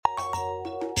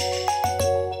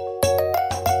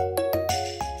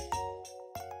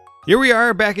Here we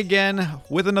are back again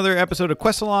with another episode of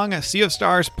Quest Along Sea of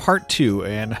Stars Part 2,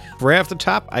 and right off the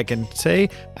top, I can say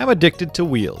I'm addicted to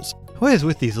wheels. What is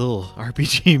with these little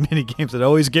RPG mini games that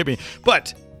always get me?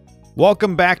 But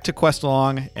welcome back to Quest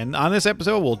Along, and on this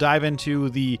episode, we'll dive into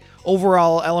the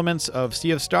overall elements of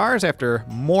Sea of Stars after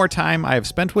more time I have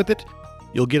spent with it.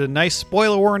 You'll get a nice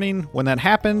spoiler warning when that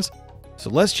happens,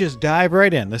 so let's just dive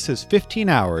right in. This is 15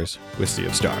 hours with Sea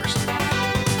of Stars.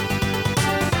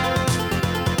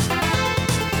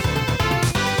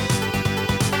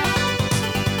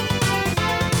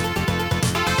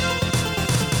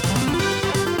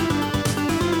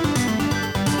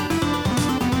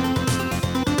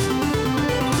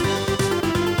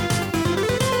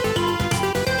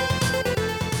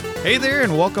 Hey there,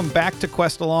 and welcome back to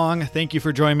Quest Along. Thank you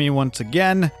for joining me once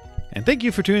again, and thank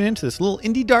you for tuning in to this little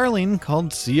indie darling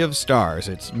called Sea of Stars.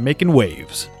 It's making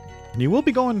waves, and you will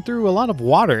be going through a lot of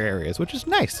water areas, which is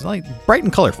nice. It's like bright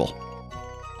and colorful.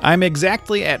 I'm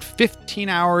exactly at 15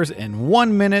 hours and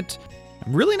 1 minute.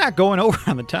 I'm really not going over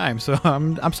on the time, so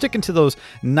I'm sticking to those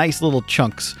nice little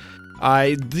chunks.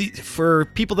 For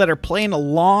people that are playing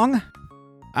along,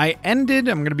 I ended,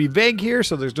 I'm going to be vague here,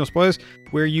 so there's no spoilers,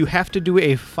 where you have to do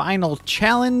a final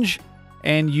challenge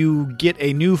and you get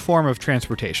a new form of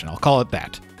transportation. I'll call it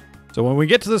that. So when we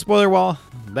get to the spoiler wall,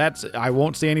 I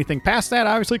won't say anything past that,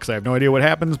 obviously, because I have no idea what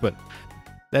happens, but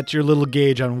that's your little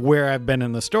gauge on where I've been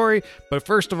in the story. But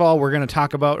first of all, we're going to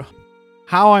talk about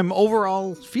how I'm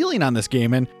overall feeling on this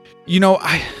game. And,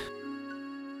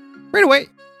 right away,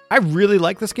 I really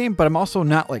like this game, but I'm also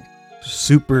not like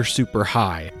super, super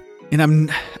high.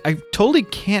 And I totally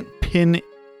can't pin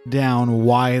down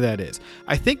why that is.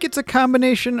 I think it's a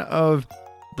combination of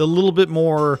the little bit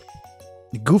more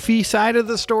goofy side of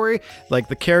the story, like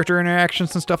the character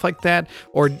interactions and stuff like that,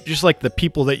 or just like the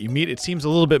people that you meet. It seems a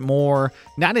little bit more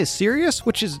not as serious,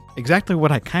 which is exactly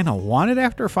what I kind of wanted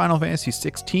after Final Fantasy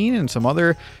 16 and some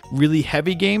other really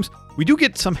heavy games. We do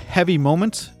get some heavy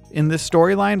moments in this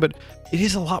storyline, but it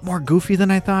is a lot more goofy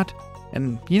than I thought.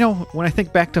 And, when I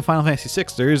think back to Final Fantasy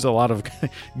 6, there is a lot of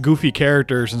goofy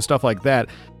characters and stuff like that.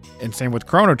 And same with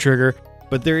Chrono Trigger.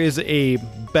 But there is a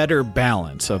better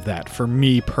balance of that for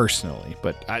me personally.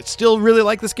 But I still really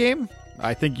like this game.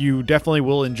 I think you definitely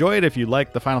will enjoy it if you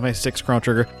like the Final Fantasy 6 Chrono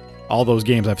Trigger. All those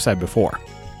games I've said before.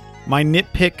 My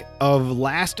nitpick of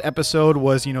last episode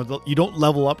was, you don't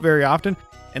level up very often.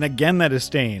 And again, that is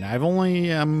staying.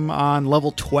 I'm on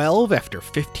level 12 after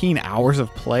 15 hours of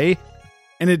play.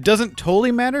 And it doesn't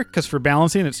totally matter, because for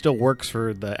balancing, it still works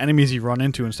for the enemies you run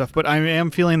into and stuff. But I am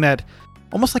feeling that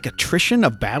almost like attrition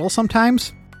of battle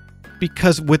sometimes.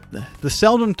 Because with the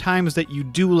seldom times that you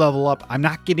do level up, I'm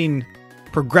not getting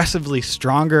progressively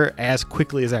stronger as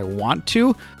quickly as I want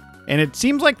to. And it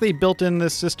seems like they built in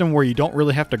this system where you don't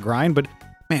really have to grind. But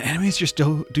man, enemies just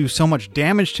do so much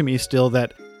damage to me still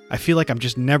that I feel like I'm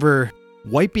just never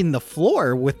wiping the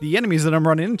floor with the enemies that I'm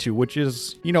running into, which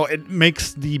is, it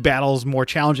makes the battles more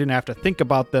challenging. I have to think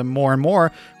about them more and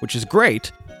more, which is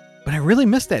great. But I really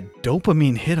miss that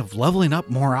dopamine hit of leveling up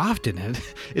more often. And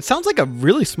it sounds like a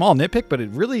really small nitpick, but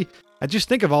I just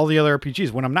think of all the other RPGs.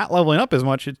 When I'm not leveling up as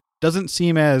much, it doesn't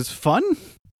seem as fun.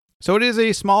 So it is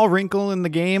a small wrinkle in the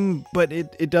game, but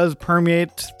it does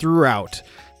permeate throughout.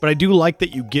 But I do like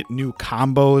that you get new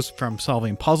combos from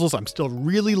solving puzzles. I'm still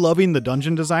really loving the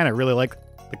dungeon design. I really like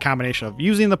the combination of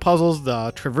using the puzzles,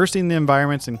 the traversing the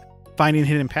environments, and finding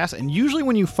hidden paths. And usually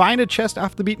when you find a chest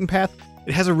off the beaten path,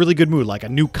 it has a really good mood, like a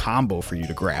new combo for you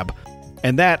to grab.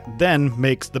 And that then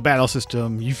makes the battle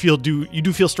system, you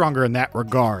do feel stronger in that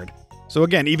regard. So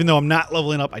again, even though I'm not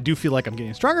leveling up, I do feel like I'm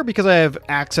getting stronger because I have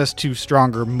access to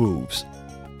stronger moves.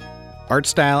 Art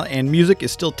style and music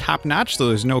is still top-notch, so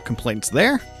there's no complaints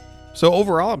there. So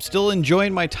overall, I'm still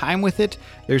enjoying my time with it.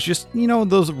 There's just,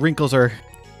 those wrinkles are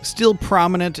still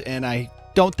prominent, and I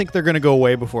don't think they're going to go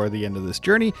away before the end of this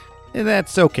journey, and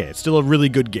that's okay. It's still a really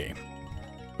good game.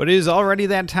 But it is already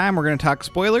that time. We're going to talk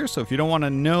spoilers, so if you don't want to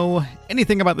know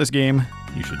anything about this game,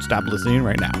 you should stop listening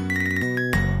right now.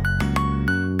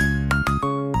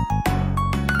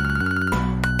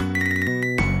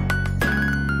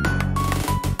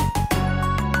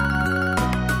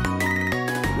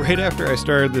 Right after I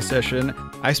started the session,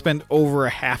 I spent over a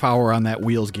half hour on that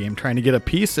Wheels game trying to get a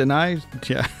piece, and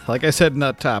like I said in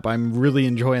the top, I'm really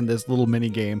enjoying this little mini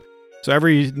game. So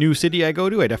every new city I go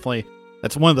to,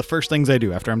 that's one of the first things I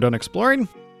do after I'm done exploring.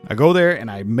 I go there and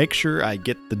I make sure I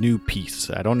get the new piece.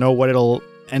 I don't know what it'll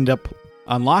end up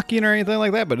unlocking or anything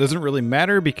like that, but it doesn't really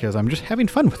matter because I'm just having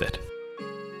fun with it.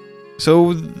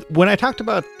 So when I talked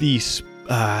about the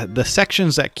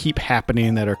sections that keep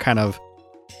happening that are kind of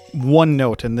one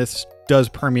note, and this does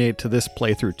permeate to this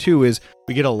playthrough too is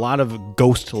we get a lot of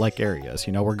ghost-like areas.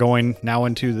 We're going now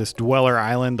into this Dweller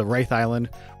Island, the Wraith Island,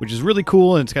 which is really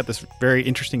cool, and it's got this very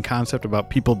interesting concept about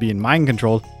people being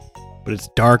mind-controlled, but it's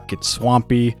dark, it's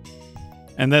swampy.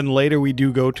 And then later we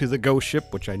do go to the ghost ship,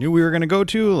 which I knew we were going to go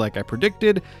to, like I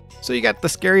predicted. So you got the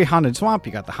scary haunted swamp,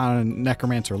 you got the haunted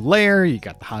necromancer lair, you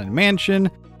got the haunted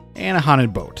mansion, and a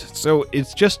haunted boat. So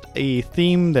it's just a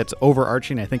theme that's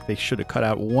overarching. I think they should have cut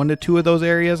out 1 to 2 of those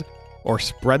areas or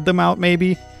spread them out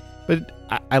maybe. But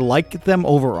I like them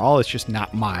overall. It's just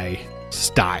not my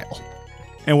style.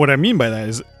 And what I mean by that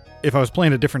is if I was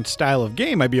playing a different style of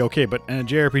game, I'd be okay. But in a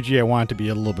JRPG, I want it to be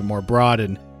a little bit more broad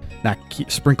and not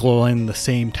sprinkle in the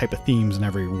same type of themes in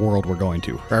every world we're going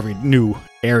to, or every new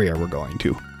area we're going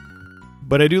to.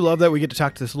 But I do love that we get to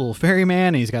talk to this little ferryman,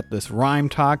 and he's got this rhyme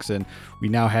talks, and we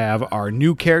now have our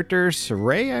new character,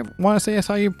 Saray, I want to say that's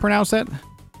how you pronounce that.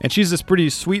 And she's this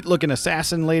pretty sweet-looking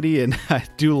assassin lady, and I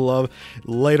do love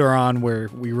later on where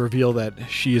we reveal that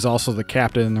she is also the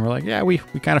captain, and we're like, yeah, we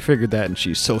kind of figured that, and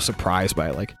she's so surprised by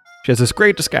it. Like, she has this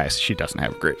great disguise. She doesn't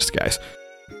have a great disguise.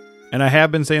 And I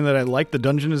have been saying that I like the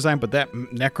dungeon design, but that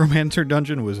necromancer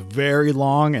dungeon was very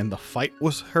long, and the fight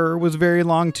was very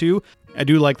long too. I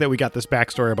do like that we got this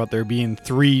backstory about there being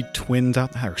 3 twins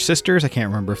out there, or sisters. I can't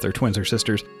remember if they're twins or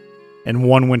sisters. And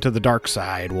one went to the dark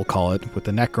side, we'll call it, with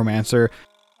the necromancer.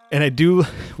 And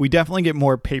we definitely get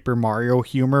more Paper Mario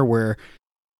humor where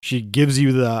she gives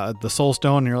you the soul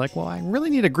stone, and you're like, well, I really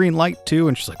need a green light too.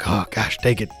 And she's like, oh gosh,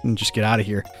 take it and just get out of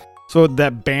here. So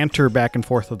that banter back and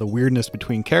forth of the weirdness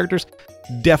between characters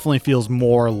definitely feels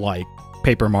more like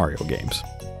Paper Mario games.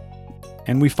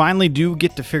 And we finally do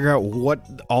get to figure out what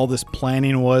all this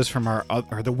planning was from or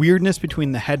the weirdness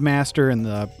between the headmaster and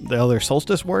the other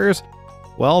Solstice warriors.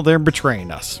 Well, they're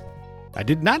betraying us. I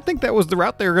did not think that was the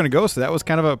route they were going to go, so that was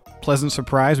kind of a pleasant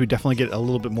surprise. We definitely get a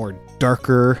little bit more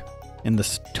darker in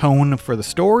the tone for the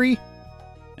story.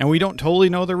 And we don't totally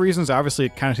know the reasons. Obviously,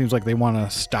 it kind of seems like they want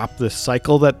to stop this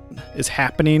cycle that is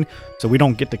happening. So we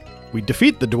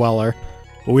defeat the Dweller,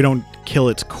 but we don't kill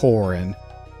its core. And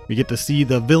we get to see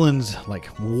the villains like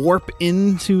warp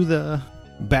into the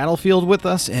battlefield with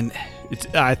us. And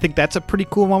I think that's a pretty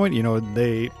cool moment.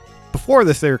 Before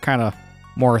this, they were kind of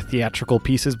more theatrical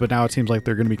pieces, but now it seems like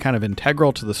they're going to be kind of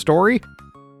integral to the story.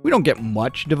 We don't get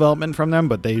much development from them,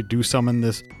 but they do summon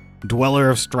this Dweller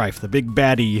of Strife, the big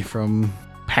baddie from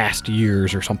past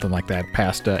years or something like that,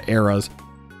 past eras.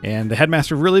 And the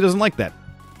headmaster really doesn't like that.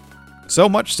 So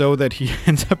much so that he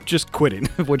ends up just quitting,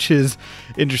 which is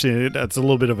interesting. That's a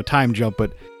little bit of a time jump,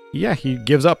 but yeah, he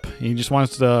gives up. He just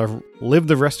wants to live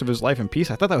the rest of his life in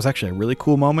peace. I thought that was actually a really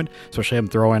cool moment, especially him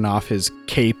throwing off his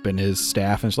cape and his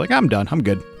staff, and it's like, I'm done, I'm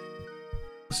good.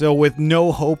 So with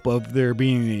no hope of there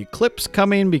being an eclipse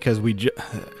coming, because we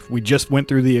just went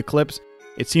through the eclipse,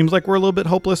 it seems like we're a little bit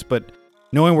hopeless, but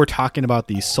knowing we're talking about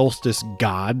these solstice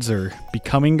gods or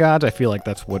becoming gods, I feel like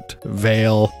that's what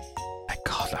Zale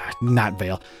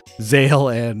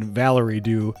and Valerie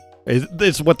do.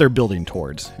 It's what they're building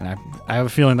towards. And I have a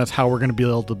feeling that's how we're going to be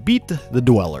able to beat the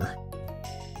Dweller.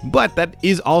 But that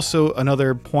is also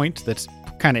another point that's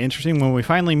kind of interesting. When we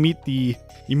finally meet the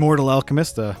Immortal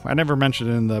Alchemist, I never mentioned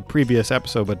it in the previous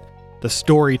episode, but the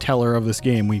storyteller of this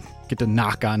game, we get to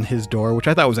knock on his door, which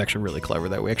I thought was actually really clever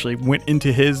that we actually went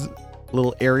into his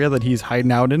little area that he's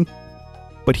hiding out in.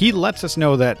 But he lets us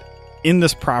know that in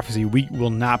this prophecy, we will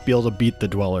not be able to beat the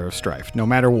Dweller of Strife, no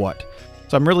matter what.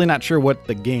 So I'm really not sure what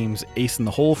the game's ace in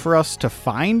the hole for us to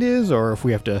find is, or if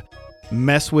we have to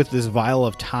mess with this vial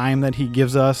of time that he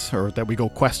gives us, or that we go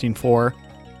questing for.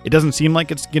 It doesn't seem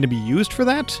like it's going to be used for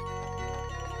that.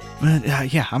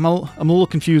 But yeah, I'm a little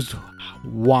confused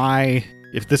why,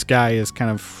 if this guy is kind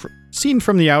of seen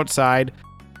from the outside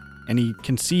and he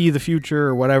can see the future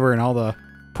or whatever and all the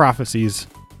prophecies,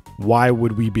 why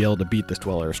would we be able to beat this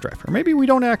Dweller of Strife? Or maybe we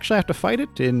don't actually have to fight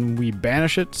it and we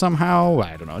banish it somehow.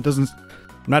 I don't know. I'm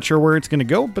not sure where it's going to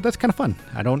go, but that's kind of fun.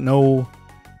 I don't know.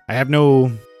 I have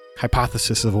no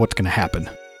hypothesis of what's going to happen.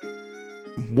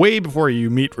 Way before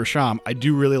you meet Rasham, I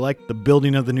do really like the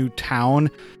building of the new town.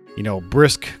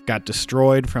 Brisk got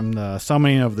destroyed from the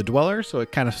summoning of the Dweller, so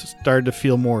it kind of started to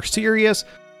feel more serious.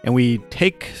 And we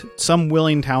take some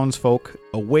willing townsfolk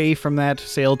away from that,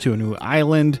 sail to a new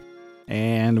island,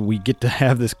 and we get to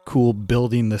have this cool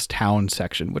building this town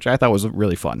section, which I thought was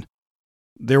really fun.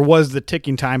 There was the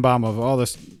ticking time bomb of,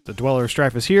 the Dweller of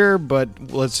Strife is here, but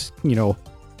let's,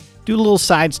 do a little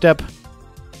sidestep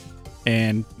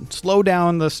and slow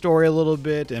down the story a little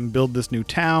bit and build this new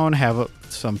town, have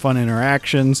some fun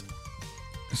interactions.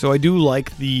 So I do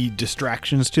like the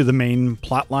distractions to the main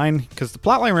plot line, because the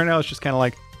plot line right now is just kind of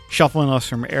like shuffling us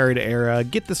from area to area.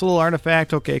 Get this little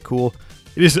artifact. Okay, cool.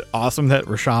 It is awesome that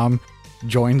Rasham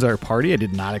joins our party. I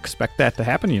did not expect that to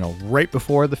happen. Right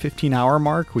before the 15-hour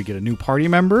mark, we get a new party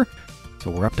member.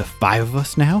 So we're up to 5 of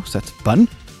us now, so that's fun.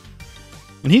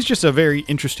 And he's just a very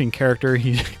interesting character.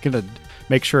 He's going to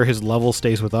make sure his level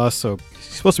stays with us. So he's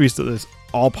supposed to be this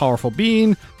all-powerful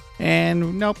being.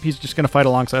 And nope, he's just going to fight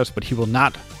alongside us, but he will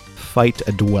not fight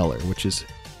a dweller, which is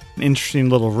an interesting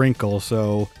little wrinkle.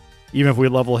 So even if we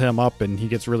level him up and he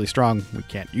gets really strong, we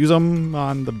can't use him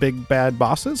on the big bad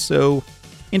bosses. So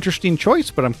interesting choice,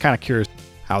 but I'm kind of curious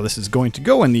how this is going to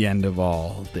go in the end of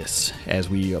all this as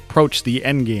we approach the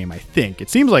end game. I think it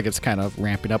seems like it's kind of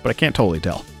ramping up, but I can't totally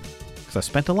tell. I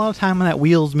spent a lot of time on that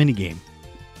Wheels minigame.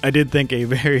 I did think a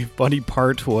very funny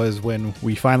part was when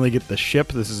we finally get the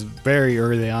ship. This is very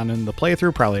early on in the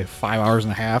playthrough, probably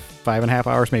 5.5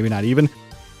 hours, maybe not even.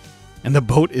 And the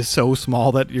boat is so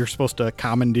small that you're supposed to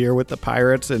commandeer with the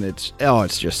pirates, and it's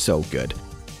just so good.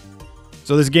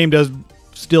 So this game does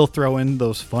still throw in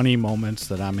those funny moments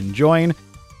that I'm enjoying.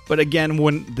 But again,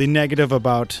 when the negative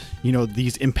about,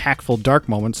 these impactful dark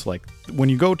moments, like when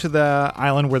you go to the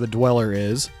island where the dweller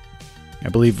is, I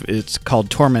believe it's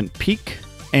called Torment Peak,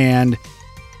 and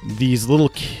these little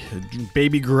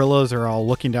baby gorillas are all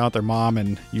looking down at their mom,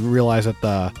 and you realize that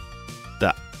the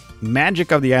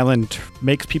magic of the island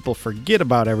makes people forget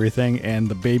about everything, and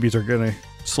the babies are going to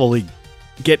slowly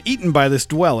get eaten by this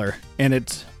dweller. And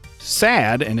it's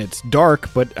sad, and it's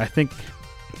dark, but I think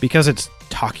because it's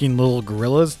talking little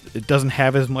gorillas, it doesn't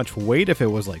have as much weight if it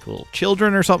was like little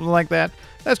children or something like that.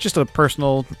 That's just a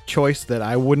personal choice that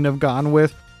I wouldn't have gone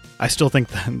with. I still think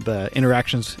the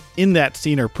interactions in that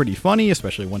scene are pretty funny,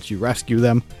 especially once you rescue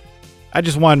them. I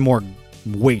just wanted more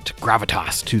weight,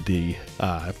 gravitas to the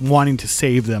wanting to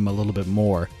save them a little bit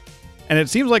more. And it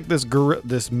seems like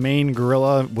this main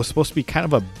gorilla was supposed to be kind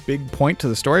of a big point to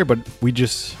the story, but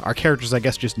our characters, I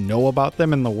guess, just know about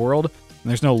them in the world, and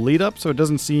there's no lead up, so it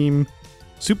doesn't seem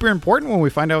super important when we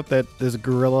find out that this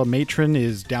gorilla matron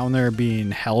is down there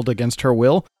being held against her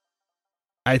will.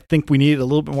 I think we needed a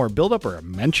little bit more build-up or a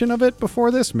mention of it before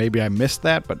this. Maybe I missed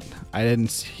that, but I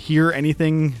didn't hear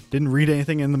anything, didn't read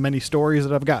anything in the many stories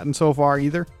that I've gotten so far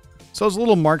either. So those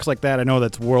little marks like that, I know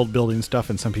that's world-building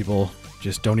stuff, and some people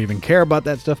just don't even care about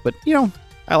that stuff, but,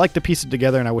 I like to piece it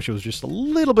together, and I wish it was just a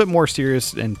little bit more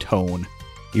serious in tone,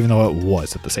 even though it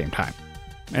was at the same time.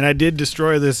 And I did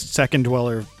destroy this second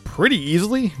dweller pretty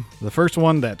easily. The first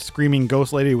one, that screaming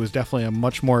ghost lady, was definitely a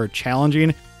much more challenging.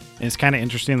 And it's kind of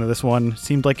interesting that this one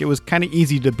seemed like it was kind of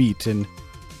easy to beat. And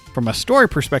from a story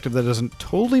perspective, that doesn't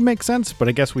totally make sense, but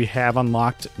I guess we have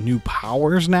unlocked new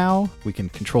powers now. We can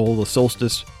control the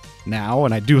solstice now,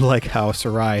 and I do like how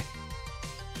Sarai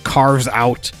carves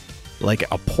out like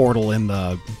a portal in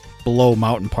the below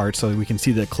mountain part so we can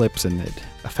see the eclipse and it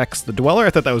affects the dweller.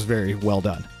 I thought that was very well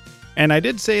done. And I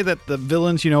did say that the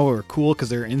villains, are cool because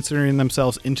they're inserting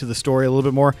themselves into the story a little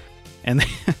bit more. And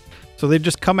so they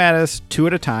just come at us 2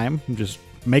 at a time, just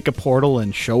make a portal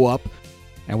and show up,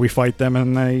 and we fight them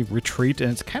and they retreat.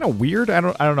 And it's kind of weird. I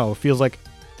don't know. It feels like,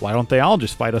 why don't they all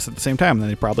just fight us at the same time? And then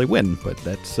they probably win. But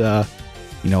that's,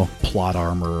 plot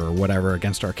armor or whatever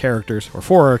against our characters or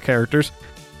for our characters.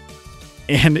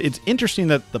 And it's interesting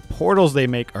that the portals they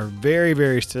make are very,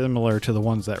 very similar to the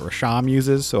ones that Rasham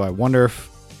uses. So I wonder if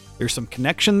there's some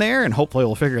connection there, and hopefully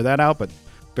we'll figure that out. But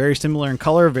very similar in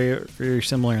color, very, very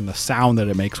similar in the sound that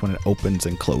it makes when it opens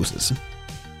and closes.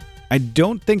 I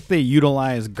don't think they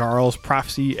utilize Garl's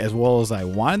prophecy as well as I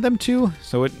wanted them to.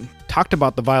 So it talked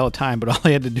about the Vial of Time, but all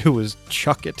I had to do was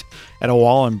chuck it at a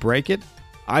wall and break it.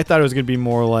 I thought it was going to be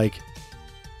more like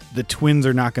the twins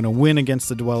are not going to win against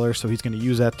the Dweller, so he's going to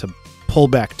use that to pull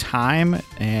back time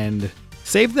and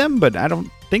save them, but I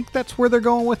don't think that's where they're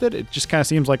going with it. It just kind of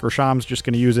seems like Rasham's just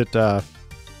going to use it to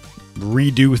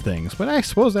redo things, but I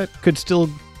suppose that could still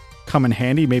come in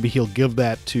handy. Maybe he'll give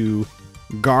that to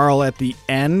Garl at the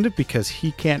end because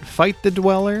he can't fight the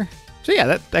Dweller. So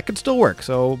yeah, that could still work.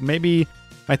 So maybe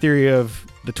my theory of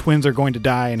the twins are going to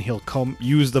die and he'll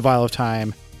use the Vial of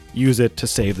Time, use it to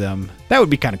save them. That would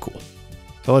be kind of cool.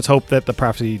 So let's hope that the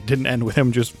prophecy didn't end with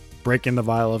him just breaking the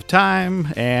Vial of Time,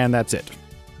 and that's it.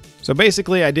 So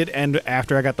basically, I did end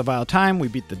after I got the Vial of Time. We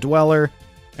beat the Dweller,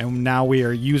 and now we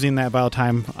are using that Vial of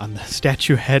Time on the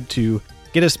statue head to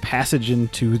get us passage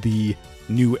into the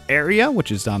new area,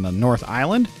 which is on the North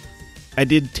Island. I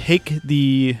did take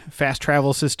the fast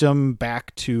travel system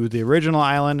back to the original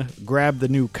island, grab the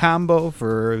new combo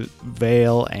for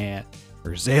Zale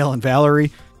and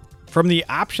Valerie. From the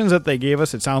options that they gave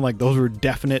us, it sounded like those were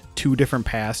definite 2 different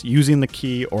paths, using the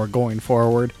key or going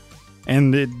forward.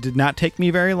 And it did not take me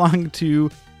very long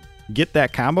to get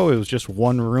that combo. It was just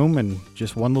one room and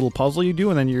just one little puzzle you do,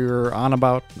 and then you're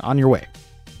on your way.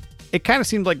 It kind of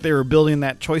seemed like they were building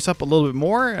that choice up a little bit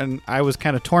more, and I was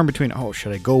kind of torn between,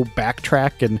 should I go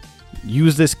backtrack and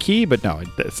use this key? But no,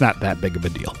 it's not that big of a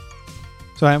deal.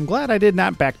 So I'm glad I did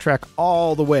not backtrack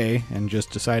all the way and just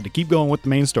decided to keep going with the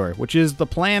main story, which is the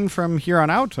plan from here on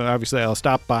out. Obviously, I'll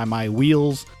stop by my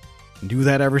wheels and do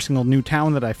that every single new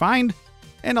town that I find,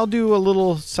 and I'll do a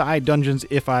little side dungeons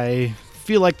if I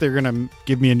feel like they're going to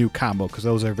give me a new combo, because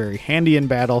those are very handy in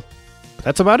battle. But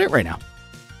that's about it right now.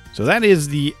 So that is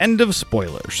the end of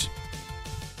spoilers.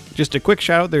 Just a quick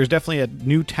shout out, there's definitely a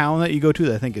new town that you go to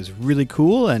that I think is really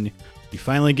cool, and you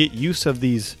finally get use of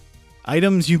these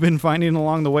items you've been finding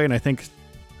along the way, and I think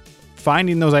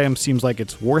finding those items seems like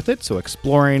it's worth it. So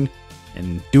exploring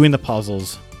and doing the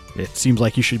puzzles, it seems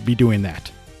like you should be doing that.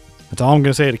 That's all I'm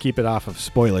going to say to keep it off of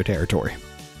spoiler territory.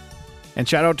 And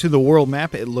shout out to the world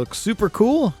map. It looks super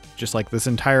cool, just like this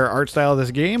entire art style of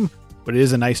this game, but it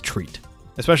is a nice treat.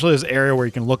 Especially this area where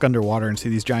you can look underwater and see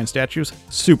these giant statues.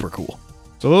 Super cool.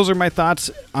 So those are my thoughts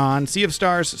on Sea of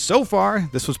Stars so far.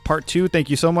 This was part 2. Thank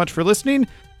you so much for listening,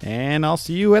 and I'll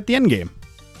see you at the end game.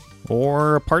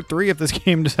 Or part 3 if this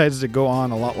game decides to go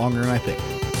on a lot longer than I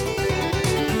think.